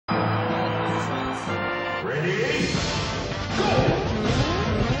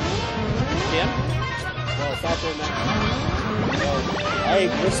Yeah? Well, it's out there now. Well,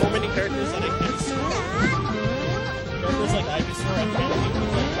 there's so many characters that I can't see. Characters like Ivysaur, I can't see.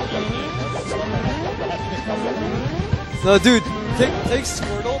 No, dude, take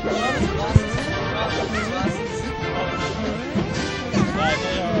Squirtle.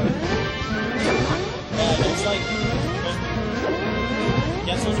 Yeah, it's like,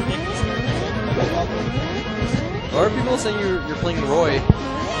 guess those ridiculous characters. Why are people saying you're playing Roy?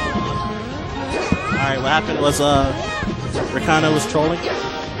 Alright, what happened was, Rikana was trolling,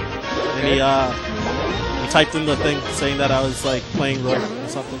 and he typed in the thing saying that I was, like, playing Roy or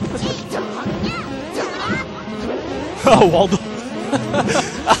something. Oh, Waldo.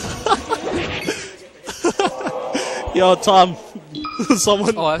 Yo, Tom,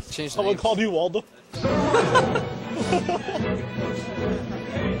 someone, I have to change the someone name. called you Waldo.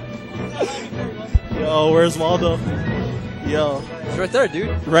 Yo, where's Waldo? Yo. He's right there,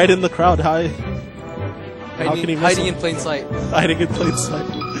 dude. Right in the crowd. How can he miss hiding him? in plain sight. Hiding in plain sight.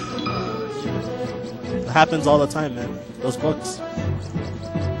 It happens all the time, man. Those books.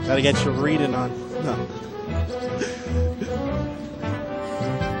 Gotta get your reading on. No.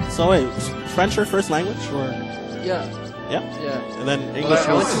 So wait, French your first language, or? Yeah. Yeah? Yeah. And then English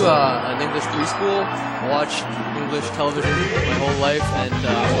I went was... to an English preschool, watched English television my whole life, and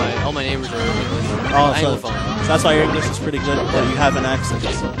all my neighbors are English. Oh, so Anglophone. that's why your English is pretty good, but you have an accent,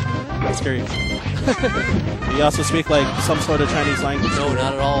 so that's scary. You also speak like some sort of Chinese language? No,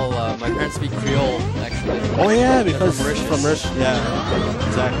 not at all. My parents speak Creole, actually. Oh yeah, because from Mauritius. from Mauritius. Yeah,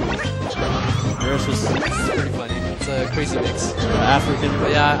 exactly. Mauritius. It's pretty funny. It's a crazy mix. African.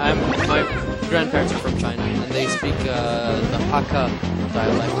 But yeah, my grandparents are from China, and they speak the Hakka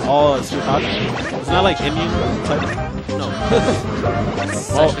dialect. Oh, it's Hakka. It's not like Indian type. No.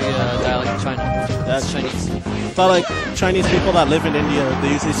 It's actually a dialect of China. That's Chinese. I thought like Chinese people that live in India,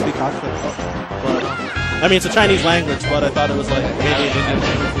 they usually speak Hakka. But I mean, it's a Chinese language, but I thought it was like maybe an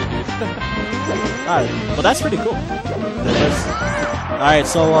Indian. Alright, well that's pretty cool. Alright,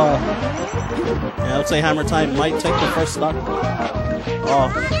 so yeah, let's say Hammertime might take the first stock.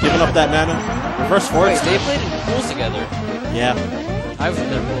 Oh, giving up that mana. Reverse forward. Wait, they played in pools together. Yeah. I was in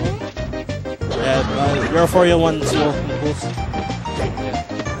their pool. Yeah, Europhoria won duel in the pools. Yeah.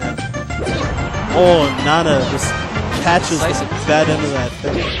 Oh, Nana just catches the bad end of that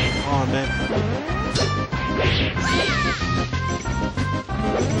thing. Oh man.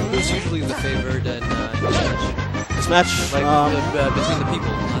 Who's usually the favored in This match, like between the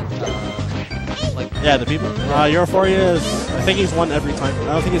people, not like yeah, the people. Europhoria is, I think he's won every time.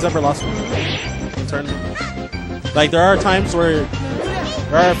 I don't think he's ever lost one in tournament. Like there are times where,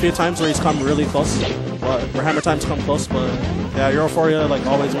 there are a few times where he's come really close, but where Hammertime's come close, but yeah, Europhoria like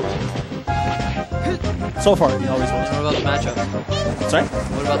always wins. So far, he always wins. What about the matchup? Sorry?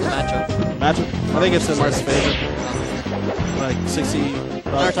 What about the matchup? Matchup? I think it's in Marth's favor. Like 60.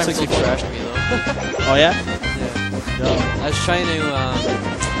 Hammertime 60 still trashed me though. Oh yeah? Yeah. I was trying to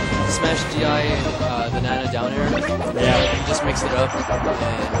smash DI the Nana down air. Yeah. Just mix it up and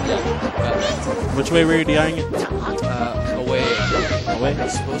got wrecked. Which way were you DIing it? Away. Away? You're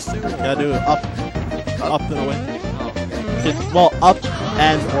supposed to? Yeah, do it up. Up and away. Oh. Well, up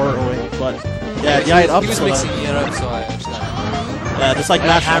and or away, but yeah, DI it up. He was so mixing it up, so I just yeah, just like I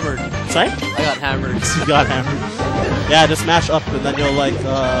mash got up. hammered. Sorry? I got hammered. You got hammered. Yeah, just mash up and then you'll like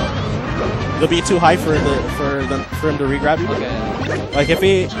you'll be too high for him to re-grab you. Okay. Like if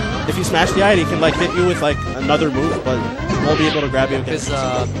you smash the eye, he can like hit you with like another move, but he won't be able to grab you again. Because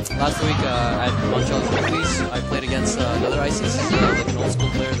last week at Montreal's Weeklies, I played against another ICC, like an old school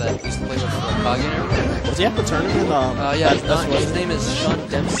player that used to play with Kage and everything. Was he at the tournament? Yeah, his name is Sean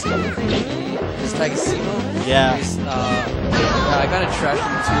Dempsey. His tag is Simo. Yeah. I kind of trashed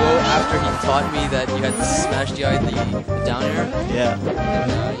him 2-0 after he taught me that you had to smash the down air. Yeah.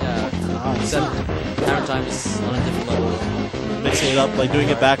 And he said Hammertime is on a different level. Mixing it up, like doing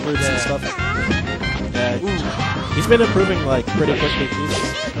it backwards and stuff. Yeah. He's been improving like pretty quickly.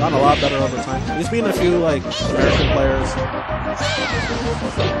 He's gotten a lot better over time. He's beaten a few like American players.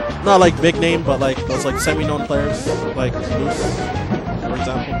 Not like big name, but like those like semi-known players, like Moose, for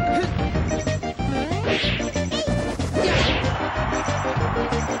example.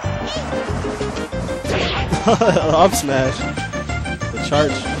 Up smash. The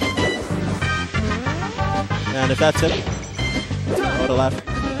charge. And if that's it, go to left.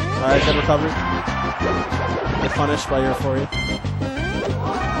 Alright, good recovery. Get punished by Europhoria.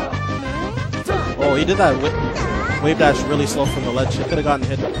 Oh, he did that wave dash really slow from the ledge. He could have gotten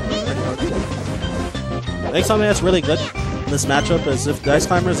hit pretty hard. I think something that's really good in this matchup is if the ice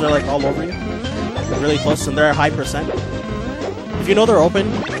climbers are like all over you, really close and they're a high percent. If you know they're open,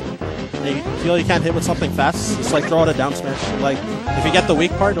 and you feel you can't hit with something fast, just like throw out a down smash. Like if you get the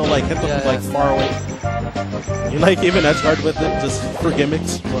weak part, it'll like hit them like far away. You like even edge guard with it just for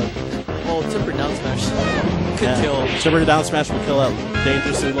gimmicks, but well, tipper down smash could kill. Tipper down smash would kill at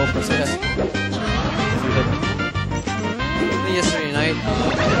dangerously low percent. Yesterday night,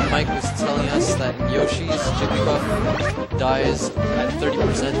 Mike was telling us that Yoshi's Jigglypuff dies at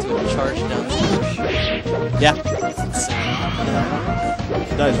 30% to a charged down smash. Yeah. That's insane.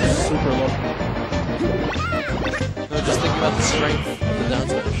 He dies super low. No, just thinking about the strength of the down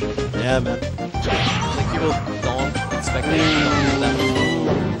smash. Yeah, man. Like people don't expect that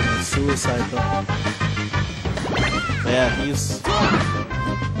much. Suicide, though. Yeah, he's...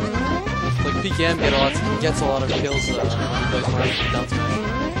 Like PKM gets a lot of kills when he plays Marth down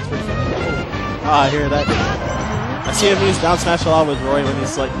smash. It's pretty fun. Ah, I hear that. I see him use down smash a lot with Roy when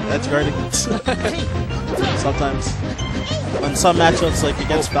he's like edge guarding. Sometimes. On some matchups, like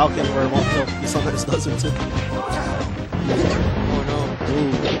against Falcon where it won't kill, he sometimes does it too. Oh no.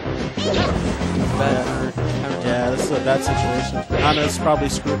 Ooh. Bad. Yeah, this is a bad situation. Nana's probably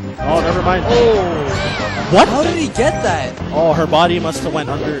screwed. Oh, never mind. Oh! What? How did he get that? Oh, her body must have went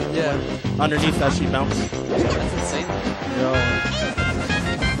underneath as she bounced. That's insane. Yo.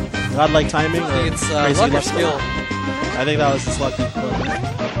 Godlike timing or it's crazy luck or luck? skill. I think that was just lucky.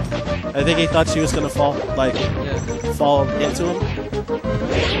 But I think he thought she was gonna fall, fall into him.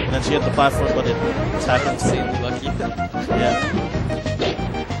 And then she hit the platform, but it's happened. Insanely lucky. Yeah.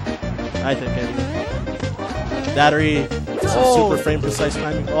 I think anyway. Battery, super frame precise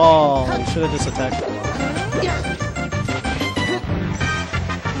timing. Oh, he should have just attacked.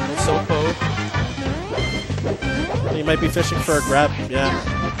 Sopo. He might be fishing for a grab, yeah.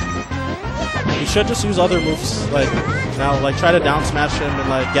 He should just use other moves, like try to down smash him and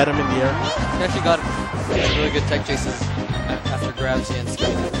like get him in the air. He actually got really good tech chases after grabs against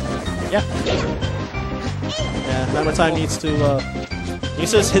him. Yeah. Yeah, Hammertime needs to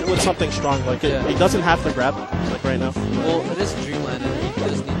just hit with something strong. Like he doesn't have to grab like right now. Well, it is Dreamland, and he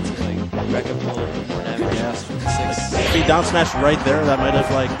does need to like rack up a little bit more damage. Yeah. 6. If he down smashed right there, that might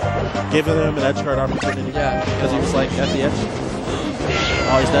have like given him an edge guard opportunity. Yeah. Because he was like at the edge.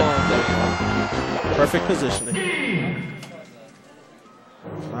 Oh, he's dead. Perfect positioning.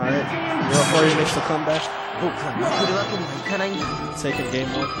 Alright. Europhoria makes the comeback. Taking game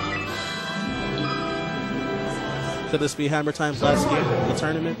 1. Could this be Hammertime's last game in the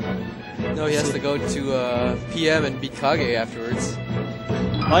tournament? No, he has to go to PM and beat Kage afterwards.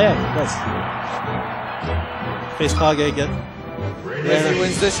 Oh yeah, he does. Face Kage again. If he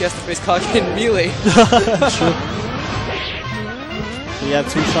wins this, he has to face Kage in Melee. True. We have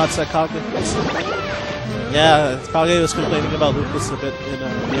 2 shots at Kage. Yeah, Kage was complaining about Lucas a bit in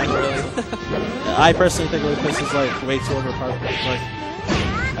Really? I personally think Lucas is like way too overpowered. Like,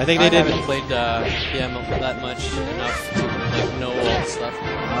 I think they didn't played PM that much enough to like know all the stuff.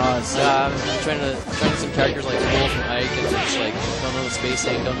 I'm trying some characters like Wolf and Ike and just like don't know the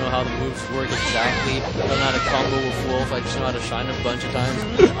spacing, don't know how the moves work exactly, don't know how to combo with Wolf. I just know how to shine a bunch of times.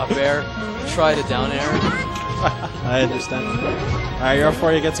 Up air, try to down air. I understand. Alright,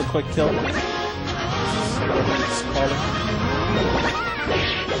 Europhoria gets a quick kill. Just call it.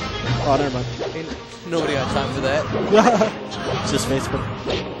 Oh, never mind. Nobody got time for that. It's just Facebook.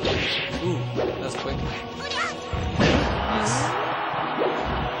 Ooh, that's quick. Nice.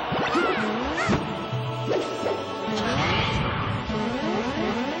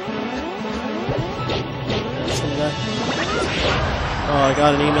 Some guy. Oh, I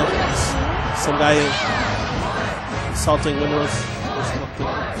got an email. Some guy insulting Winrose or something.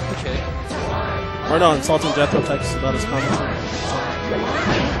 Okay. Or no, insulting Jethro text about his commentary.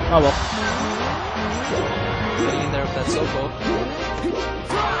 Oh well. Getting in there with that Sopo.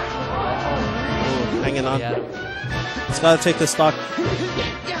 Ooh, hanging on. Yeah. It's gotta take this stock.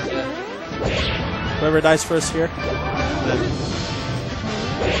 Whoever dies first here.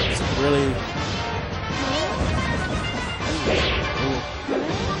 It's really.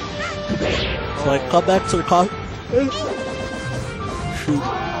 So like comebacks are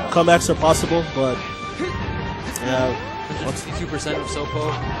comebacks are possible, but yeah. 62% of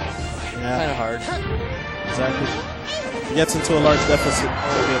Sopo. Yeah. Kind of hard. Exactly. If he gets into a large deficit,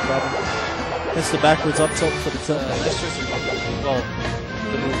 it'll be a problem. Hits the backwards up tilt for the kill. Nice choice. Well,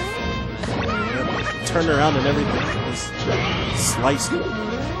 the move. Yep. Turn around and everything. Just sliced.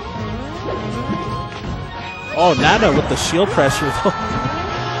 Oh, Nana with the shield pressure though.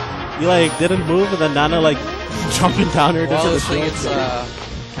 He like didn't move and then Nana like jumping down her into the shield. It's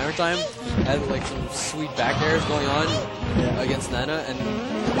Hammertime had like some sweet back airs going on against Nana, and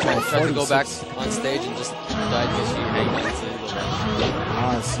tried to go back on stage and just died because she hanged on to go back.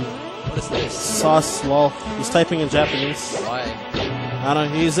 Ah, I see. What is this? Sauce, lol. He's typing in Japanese. Why? I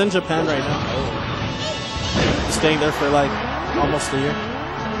don't know. He's in Japan right now. Oh. He's staying there for like almost a year.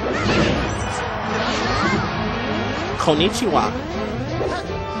 Konnichiwa.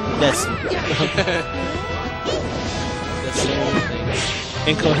 Yes. That's the only thing.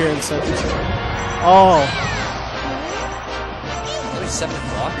 Incoherent sentence. Oh. What is 7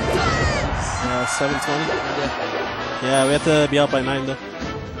 o'clock? 7:20. Yeah. Yeah, we have to be out by 9 though.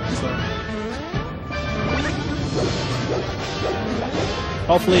 So.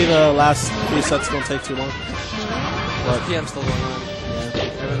 Hopefully the last 3 sets don't take too long. But PM's still going on.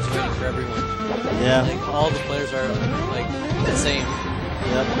 Yeah. Everyone's waiting for everyone. Yeah. I think all the players are like the same.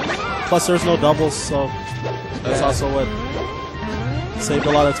 Yep. Plus there's no doubles, so that's also what saved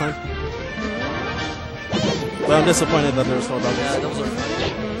a lot of time. But I'm disappointed that there's no doubles. Yeah, those are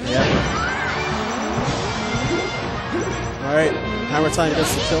fun. Yeah. Alright, Hammertime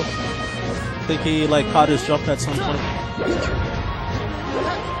gets the kill. I think he like caught his jump at some point.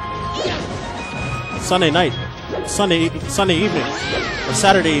 Sunday night. Sunday evening. Or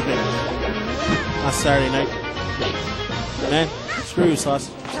Saturday evening. Not Saturday night. Man, screw you, Sauce.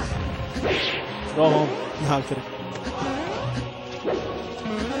 Go home. No, I'm kidding.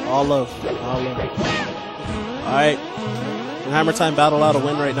 All love. All love. Alright. Hammertime battle out a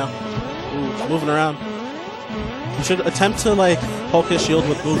win right now. Ooh, moving around. You should attempt to like poke his shield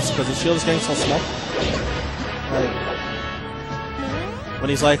with boost because his shield is getting so small. Like, when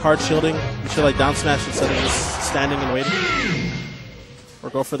he's like hard shielding, you should like down smash instead of just standing and waiting. Or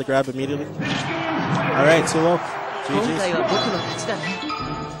go for the grab immediately. Alright, 2-0. GG's.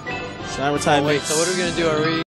 So Hammertime. Wait, so what are we gonna do? Are we